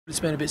It's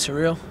been a bit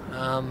surreal.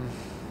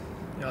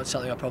 It's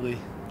something I probably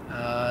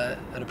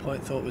at a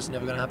point thought was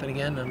never going to happen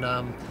again, and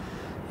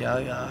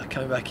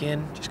coming back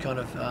in, just kind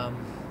of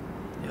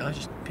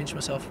just pinch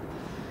myself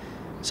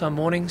some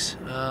mornings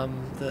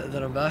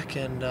that I'm back,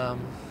 and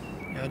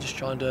just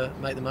trying to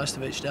make the most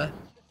of each day.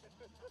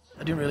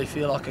 I didn't really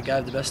feel like I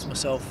gave the best of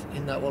myself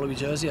in that Wallaby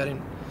jersey. I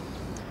didn't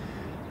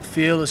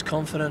feel as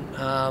confident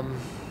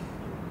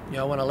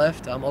when I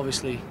left.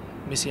 Obviously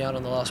missing out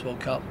on the last World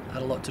Cup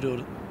had a lot to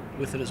do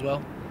with it as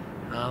well,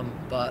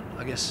 but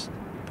I guess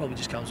it probably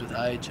just comes with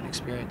age and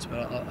experience.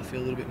 But I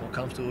feel a little bit more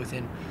comfortable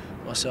within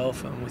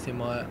myself and within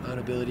my own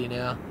ability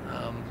now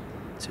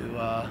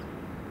to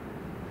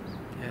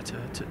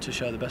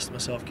show the best of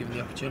myself given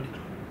the opportunity.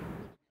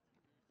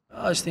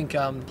 I just think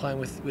playing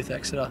with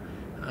Exeter,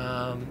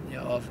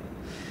 I've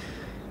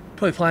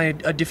probably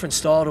playing a different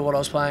style to what I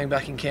was playing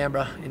back in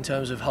Canberra in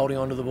terms of holding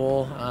onto the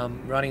ball,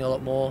 running a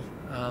lot more,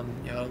 a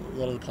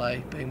lot of the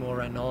play being more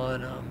around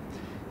 9.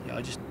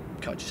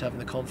 Just having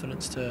the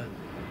confidence to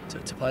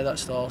play that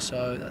style.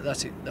 So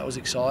that was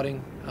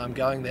exciting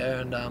going there,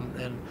 and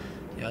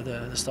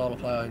the style of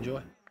play I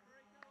enjoy.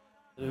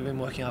 We've been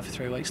working hard for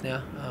 3 weeks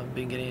now.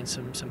 Been getting in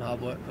some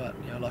hard work, but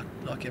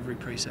like every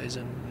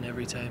pre-season and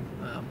every team,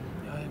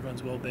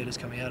 everyone's world beaters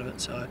coming out of it.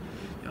 So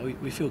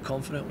we feel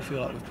confident. We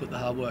feel like we've put the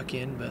hard work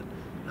in, but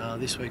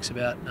this week's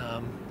about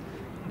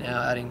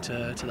now adding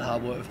to the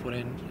hard work we've put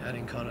in,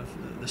 adding kind of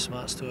the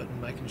smarts to it,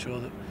 and making sure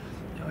that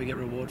we get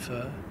reward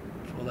for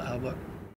all that hard work.